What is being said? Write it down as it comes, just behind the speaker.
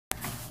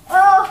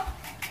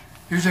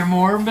Is there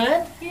more,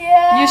 Ben?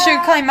 Yeah. You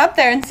should climb up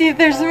there and see if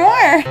there's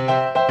more.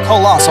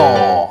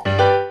 Colossal. Good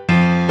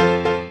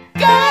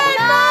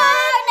morning!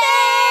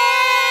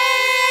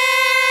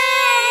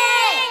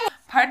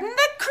 Pardon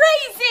the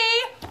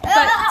crazy,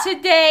 but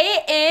today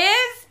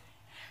is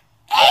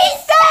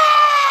Easter!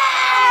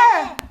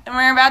 And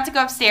we're about to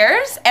go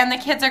upstairs, and the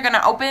kids are going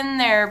to open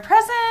their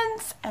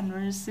presents, and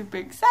we're super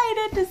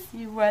excited to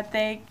see what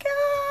they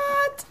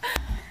got.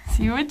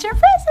 See what your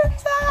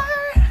presents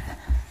are.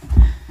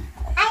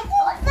 I think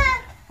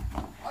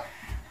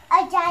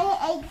a giant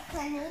egg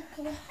for me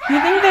too. You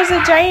think there's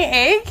a giant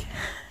egg?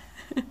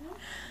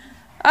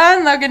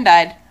 And Logan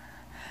died.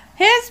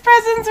 His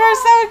presents were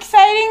so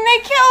exciting they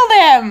killed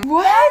him.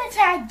 What? That's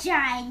a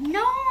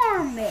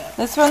ginormous.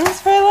 This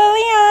one's for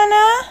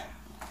Liliana.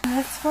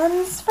 This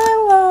one's for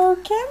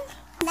Logan.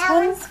 This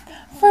one's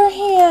for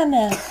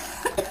Hannah.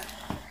 This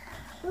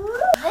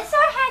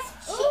one has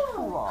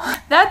sequel.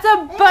 That's a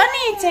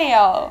bunny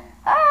tail.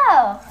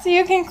 Oh. So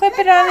you can clip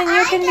it on and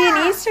you can be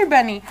an Easter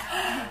bunny.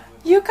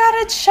 You got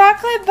a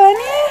chocolate bunny?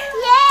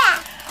 Yeah.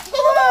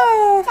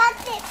 Whoa.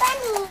 Chocolate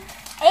bunny.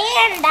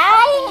 And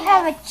I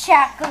have a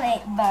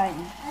chocolate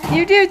bunny.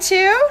 You do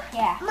too?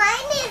 Yeah.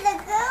 Mine is a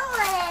good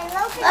one. And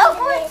look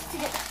what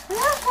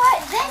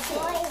this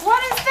is. What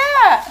is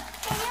that?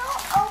 Can you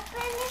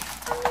open it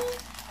for me?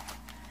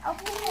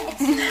 Open it.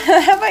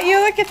 How about you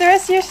look at the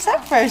rest of your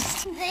stuff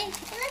first? Look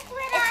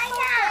what I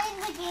got.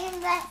 The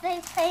game that they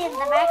play in the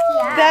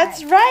backyard.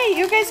 That's right.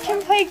 You guys can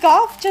play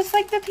golf just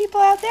like the people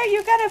out there.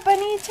 You got a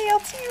bunny tail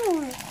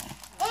too. And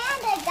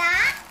I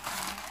got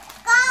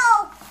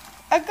golf.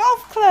 A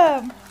golf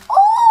club.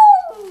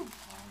 Oh!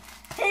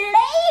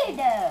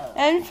 Play-Doh.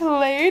 And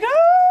Play-Doh?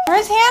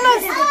 Where's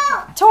Hannah's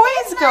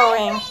toys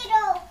going?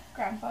 Play-Doh.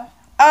 Grandpa.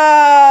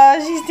 Oh,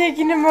 she's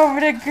taking him over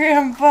to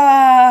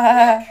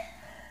Grandpa.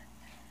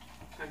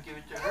 Can I give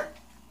it to her?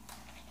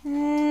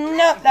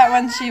 Nope, that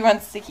one she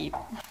wants to keep.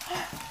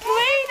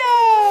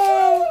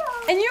 Play-Doh!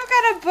 And you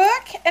got a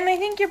book, and I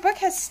think your book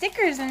has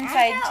stickers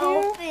inside too.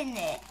 Open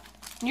it.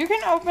 You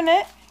can open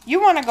it. You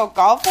want to go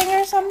golfing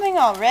or something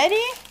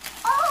already?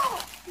 Oh,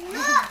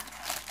 look.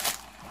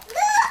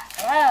 Look.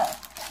 Oh.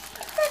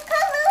 It's a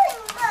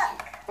coloring book.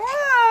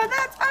 Wow,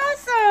 that's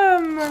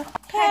awesome.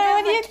 Hannah,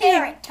 what do you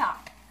think?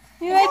 Top.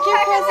 You like your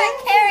present?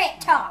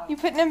 Carrot top. You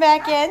putting it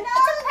back in? It's a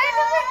part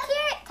of a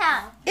carrot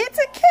top. It's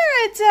a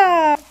carrot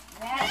top.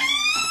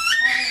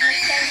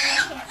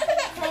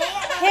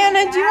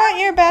 Hannah, do you want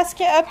your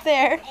basket up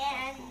there?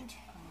 And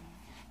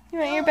You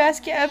want your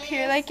basket up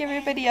here like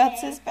everybody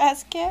else's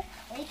basket?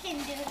 we can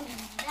do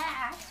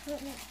that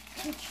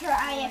to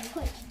try and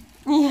put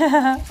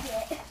Yeah. it.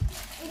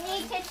 We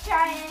need to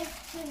try and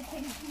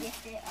get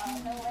it all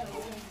the way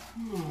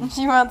in.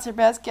 She wants her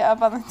basket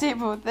up on the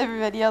table with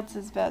everybody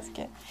else's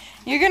basket.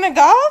 You're gonna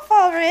golf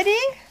already?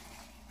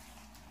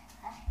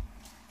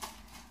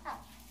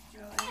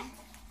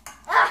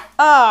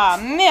 Aw,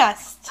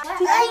 missed. Did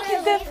you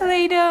get the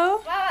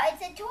Play-Doh? Wow,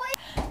 it's a toy.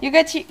 You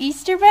got your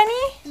Easter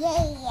bunny?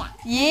 Yeah.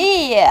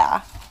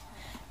 Yeah.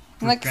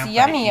 Looks Grandpa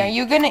yummy. eat? Are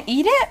you gonna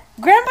eat it?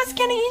 Grandpa's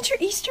gonna eat your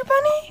Easter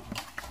bunny?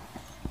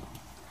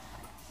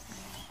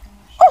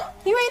 Oh,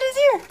 you ate his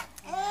ear.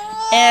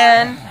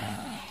 And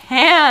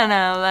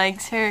Hannah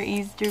likes her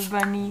Easter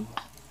bunny.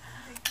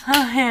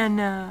 Oh,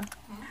 Hannah.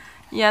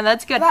 Yeah,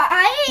 that's good. But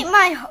I ate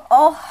my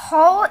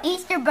whole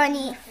Easter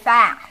bunny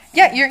fast.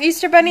 Yeah, your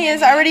Easter bunny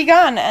is already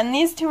gone, and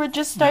these two were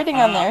just starting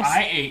on theirs.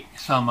 I ate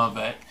some of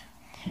it.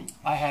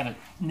 I had a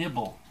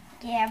nibble.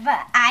 Yeah,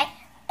 but I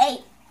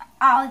ate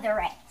all the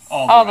rest.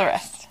 All the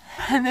rest.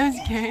 That was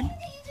good.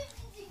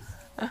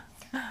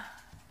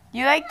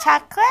 You like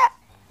chocolate?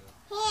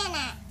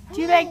 Hannah.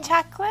 Do you like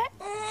chocolate?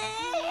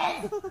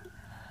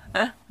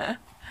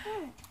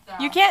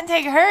 You can't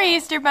take her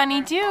Easter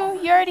bunny too.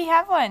 You already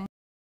have one.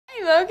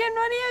 Hey Logan,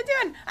 what are you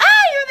doing?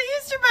 Ah, you're the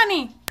Easter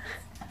bunny.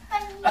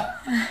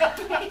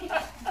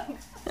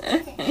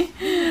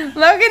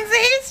 Logan's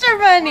the Easter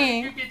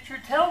bunny. Where did you get your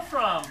tail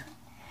from?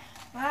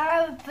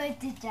 I'll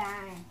put it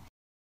down.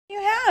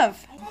 You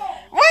have.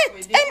 What?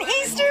 An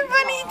Easter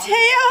bunny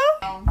tail?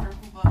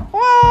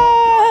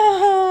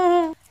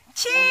 Whoa.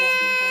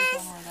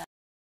 Cheese.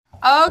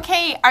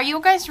 Okay, are you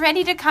guys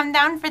ready to come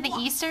down for the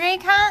Easter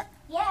egg hunt?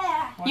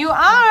 Yeah. You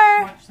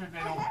are. Watch that they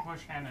don't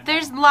push Hannah down.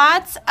 There's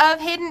lots of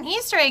hidden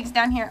Easter eggs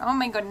down here. Oh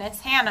my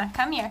goodness. Hannah,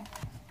 come here.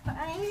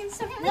 Find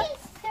some Easter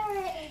eggs.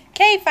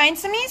 Okay, find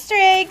some Easter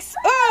eggs.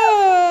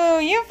 Oh,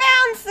 you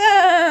found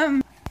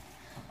some.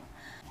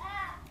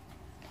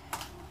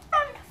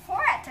 Found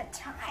 4 at a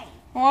time.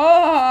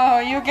 Whoa,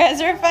 you guys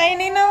are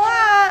finding a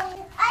lot.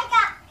 I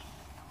got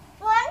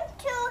 1,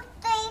 2,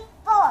 3,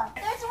 4.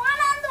 There's one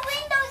on the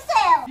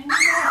windowsill.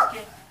 Oh!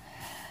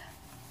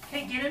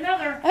 Okay, get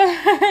another.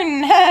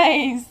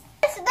 Nice. Is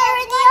there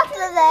any up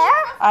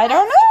there? I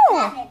don't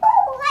know.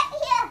 Oh, right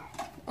here.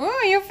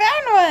 Ooh, you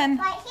found one.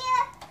 Right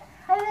here.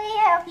 Let me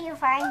help you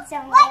find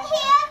some. Right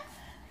here.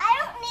 I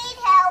don't need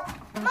help.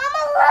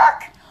 Mama, look.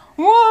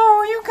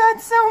 Whoa, you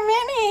got so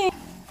many.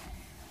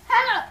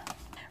 Hello.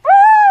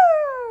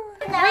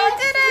 Woo! Now We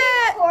it's did the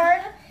it.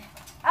 record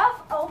of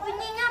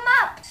opening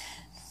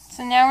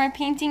we're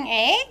painting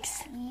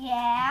eggs?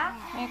 Yeah.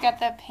 We've got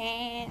the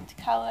paint,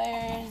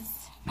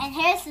 colors. And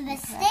here's the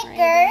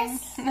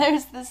stickers.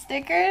 There's the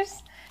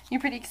stickers. You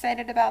pretty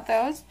excited about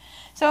those?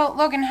 So,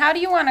 Logan, how do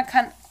you want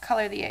to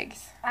color the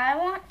eggs? I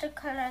want to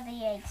color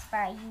the eggs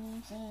by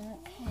using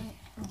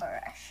paint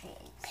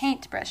brushes.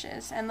 Paint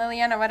brushes. And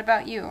Liliana, what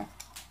about you?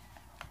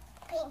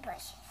 Paint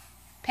brushes.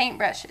 Paint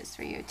brushes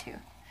for you too.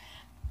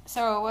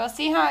 So we'll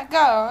see how it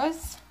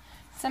goes.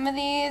 Some of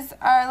these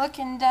are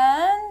looking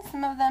done.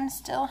 Some of them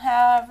still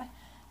have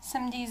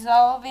some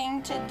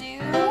dissolving to do.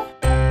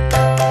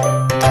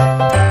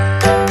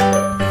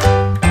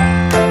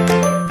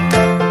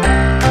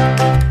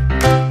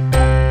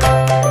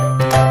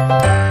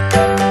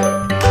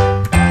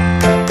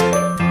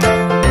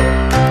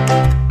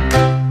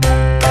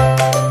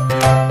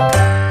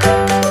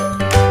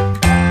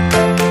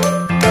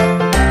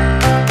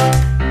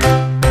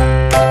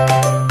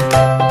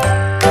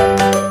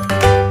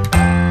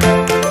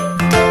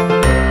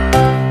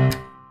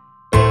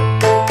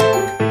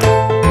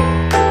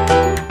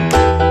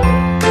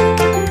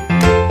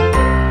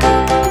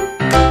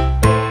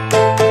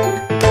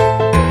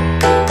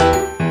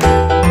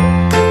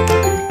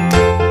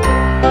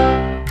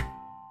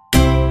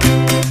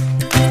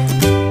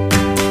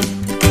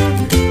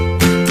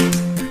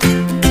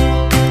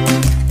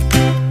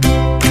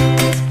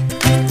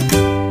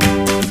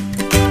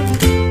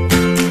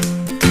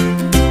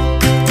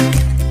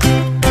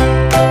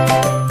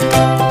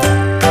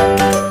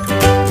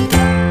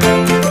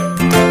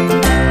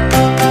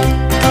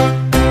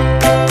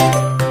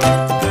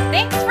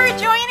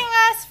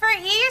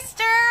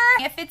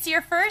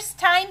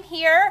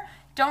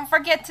 Don't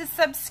forget to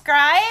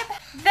subscribe.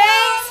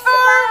 Thanks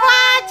for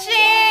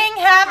watching.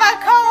 Have a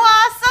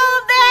colossal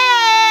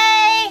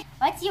day.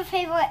 What's your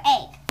favorite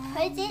egg?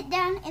 Put it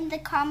down in the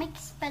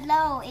comments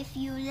below if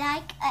you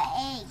like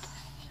an egg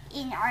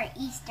in our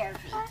Easter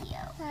video.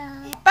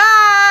 Bye.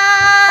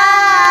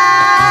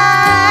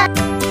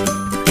 Bye.